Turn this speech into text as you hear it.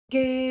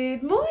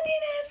Good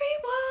morning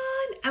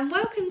everyone and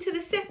welcome to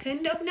the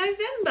 2nd of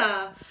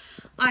November.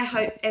 I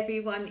hope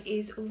everyone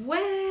is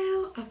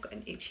well. I've got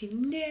an itchy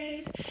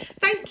nose.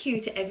 Thank you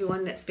to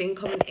everyone that's been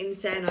commenting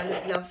saying I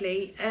look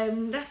lovely.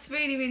 That's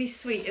really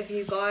sweet of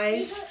you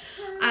guys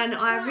and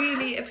I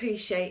really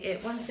appreciate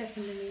it. 1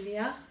 second,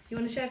 Amelia. You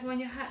want to show everyone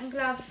your hat and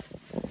gloves?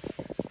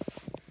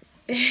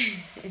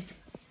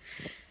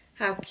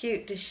 How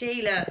cute does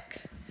she look?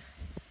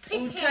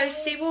 All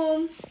toasty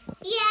warm?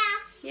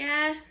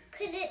 Yeah?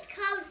 Because it's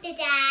cold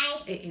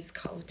today. It is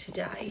cold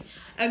today.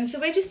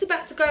 So we're just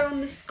about to go on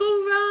the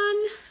school run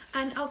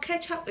and I'll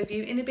catch up with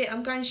you in a bit.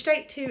 I'm going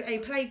straight to a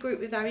play group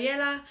with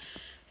Ariella.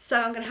 So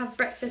I'm going to have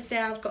breakfast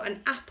there. I've got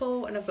an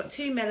apple and I've got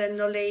 2 melon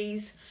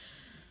lollies.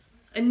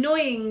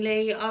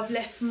 Annoyingly, I've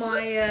left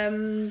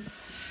my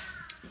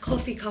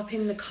coffee cup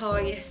in the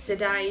car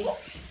yesterday.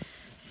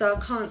 So I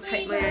can't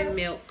take my own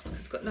milk because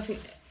I've got nothing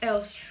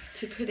else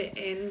to put it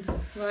in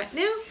right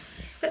now.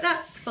 But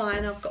that's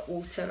fine, I've got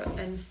water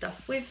and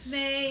stuff with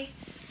me.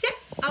 Yeah,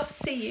 I'll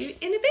see you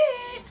in a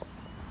bit.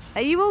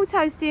 Are you all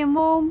toasty and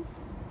warm?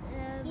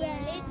 Yeah,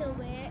 a little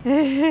bit.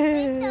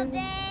 Little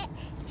bit.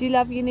 Do you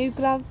love your new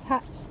gloves,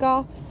 hats,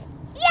 scarves?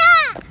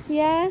 Yeah!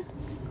 Yeah?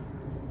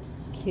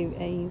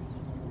 Cuties.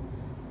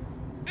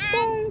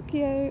 So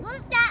cute.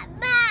 What's that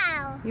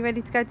bell? You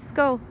ready to go to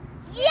school?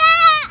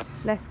 Yeah!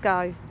 Let's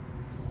go.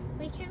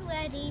 We can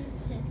wear these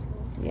to school.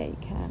 Yeah, you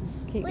can.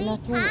 Keep We nice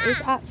and warm. can.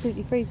 It's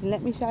absolutely freezing.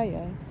 Let me show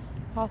you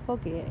how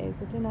foggy it is.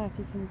 I don't know if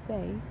you can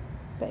see,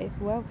 but it's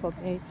well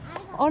foggy.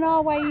 On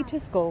our way to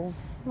school.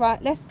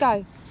 Right, let's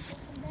go.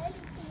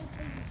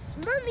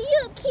 Mummy,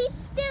 look, he's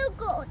still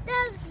got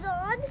those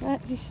on.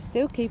 She's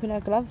still keeping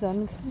her gloves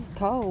on because it's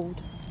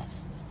cold.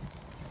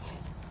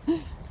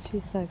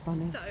 She's so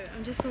funny. So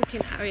I'm just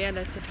walking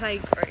Ariella to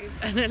playgroup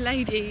and a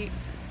lady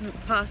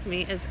walked past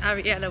me as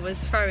Ariella was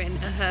throwing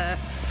her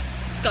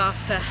scarf,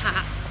 her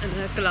hat and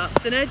her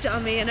gloves and her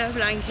dummy and her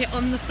blanket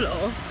on the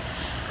floor,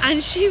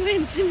 and she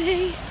went to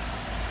me,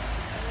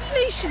 "At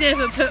least you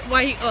never put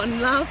weight on,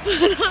 love."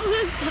 And I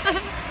was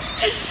like,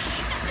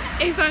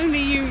 if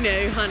only you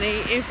knew,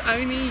 honey, if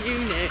only you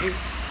knew.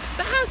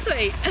 But how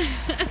sweet.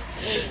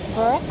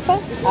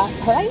 Breakfast at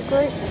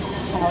playgroup.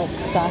 How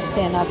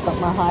exciting. I've got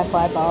my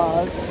hi-fi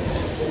bars,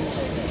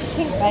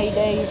 pink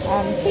lady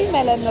and 2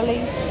 melon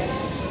lollies.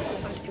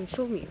 I'd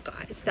inform you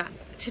guys that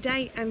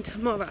today and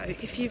tomorrow,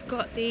 if you've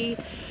got the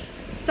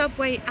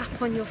Subway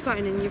app on your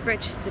phone and you've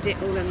registered it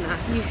all and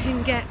that, you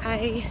can get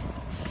a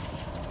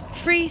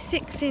free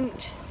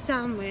 6-inch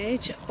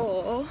sandwich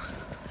or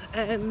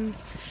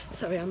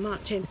sorry, I'm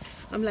marching,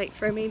 I'm late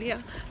for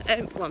Amelia.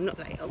 Well, I'm not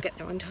late, I'll get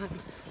there on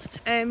time.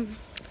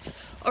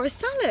 Or a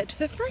salad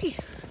for free.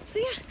 So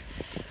yeah,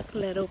 a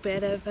little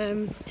bit of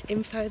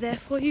info there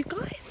for you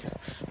guys.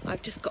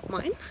 I've just got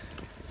mine,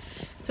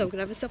 so I'm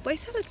gonna have a Subway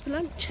salad for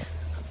lunch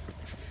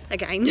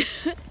again.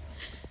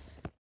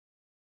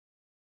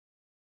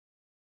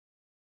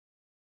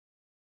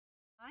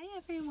 Hi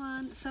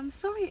everyone, so I'm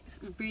sorry it's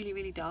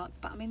really dark,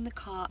 but I'm in the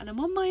car and I'm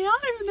on my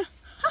own.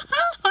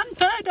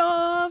 Unheard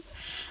of.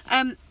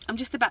 I'm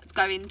just about to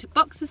go into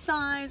boxer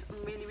size.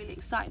 I'm really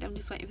excited. I'm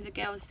just waiting for the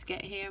girls to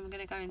get here and we're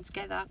going to go in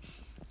together.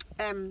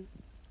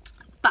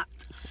 But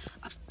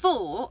I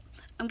thought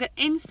I'm going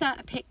to insert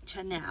a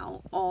picture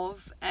now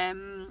of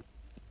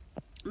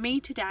me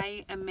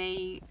today and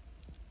me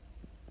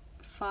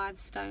 5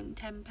 stone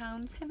 10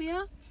 pounds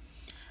heavier,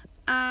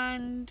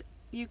 and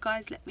you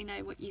guys let me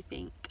know what you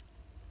think.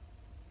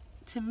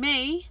 To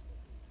me,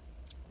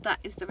 that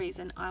is the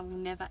reason I will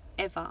never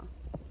ever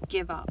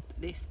give up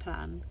this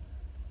plan.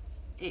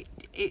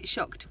 It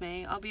shocked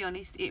me, I'll be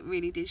honest, it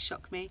really did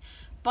shock me.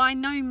 By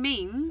no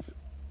means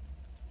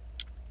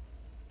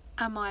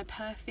am I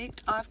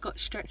perfect. I've got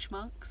stretch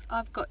marks,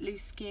 I've got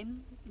loose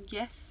skin.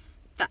 Yes,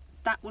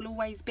 that will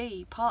always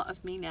be part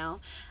of me now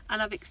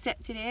and I've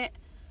accepted it,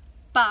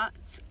 but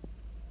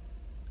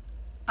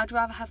I'd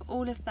rather have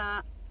all of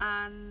that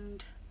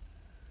and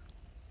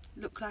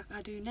look like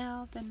I do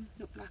now than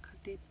look like I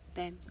did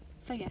then.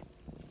 So yeah,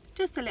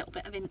 just a little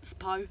bit of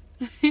inspo.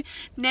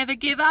 Never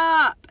give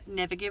up.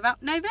 Never give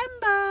up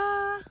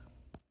November.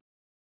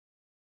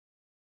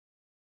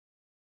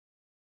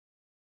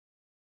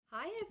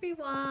 Hi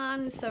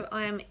everyone. So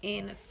I am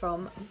in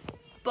from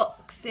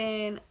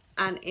boxing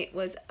and it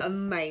was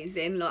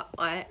amazing. Like,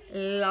 I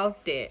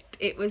loved it.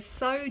 It was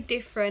so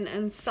different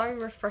and so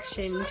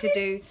refreshing to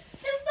do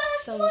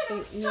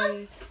something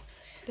new.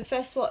 The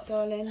first what,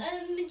 darling?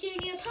 The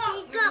junior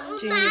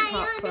park. Junior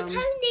park run.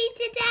 Pony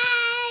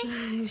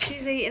today.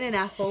 She's eating an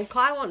apple.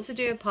 Kai wants to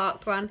do a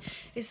park run.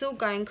 It's all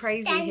going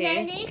crazy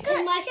here.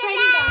 My friend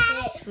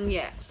does it.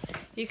 Yeah,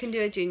 you can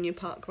do a junior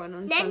park run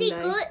on Nanny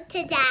Sunday. good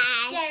today.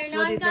 Yeah, and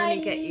What did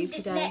Nanny get you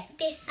today?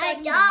 I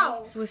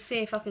know. We'll see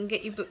if I can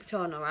get you booked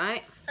on,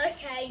 alright?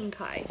 Okay.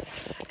 Okay.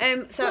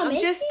 So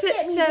I've just put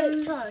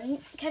some...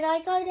 Can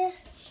I go to...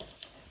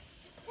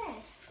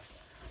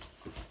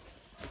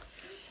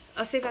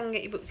 I'll see if I can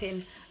get you booked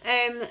in.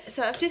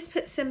 So I've just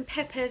put some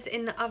peppers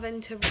in the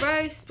oven to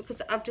roast because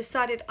I've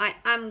decided I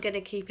am going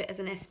to keep it as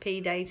an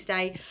SP day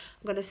today.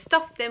 I'm going to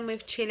stuff them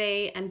with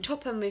chilli and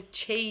top them with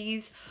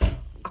cheese.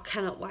 I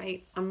cannot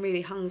wait. I'm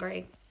really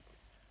hungry.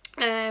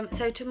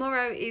 So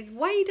tomorrow is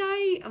weigh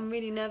day. I'm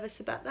really nervous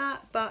about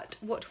that, but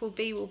what will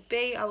be will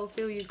be. I will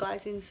fill you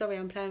guys in. Sorry,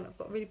 I've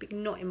got a really big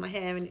knot in my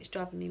hair and it's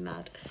driving me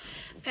mad.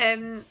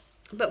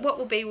 But what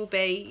will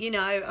be. You know,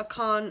 I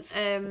can't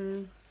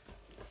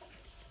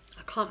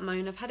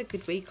moan. I've had a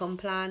good week on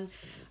plan.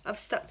 I've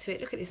stuck to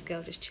it. Look at this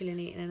girl just chilling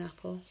eating an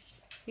apple.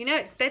 You know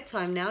it's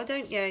bedtime now,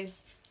 don't you?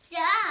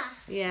 Yeah.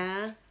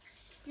 Yeah?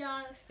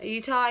 No. Are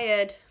you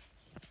tired?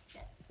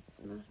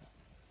 No.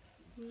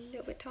 A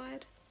little bit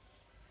tired?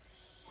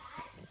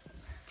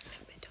 A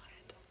little bit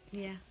tired.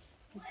 Yeah,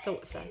 I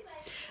thought so.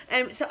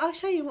 So I'll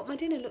show you what my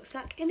dinner looks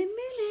like in a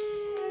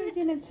minute.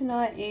 Dinner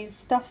tonight is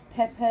stuffed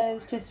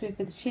peppers, just with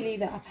the chilli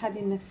that I've had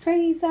in the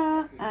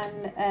freezer,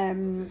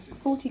 and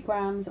 40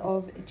 grams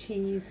of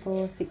cheese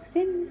for 6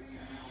 sins.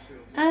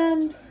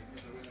 And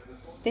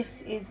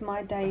this is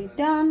my day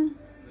done.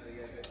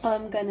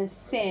 I'm going to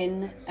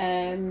sin,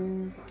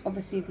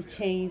 obviously the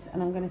cheese,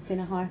 and I'm going to sin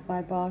a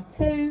hi-fi bar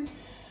too.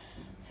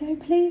 So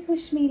please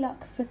wish me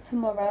luck for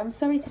tomorrow. I'm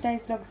sorry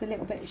today's vlog's a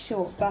little bit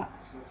short, but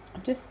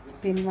I've just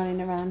been running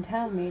around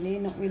town really,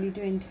 not really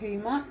doing too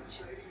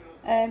much.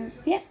 So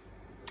yeah,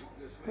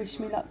 wish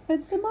me luck for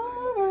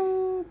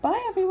tomorrow.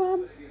 Bye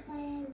everyone.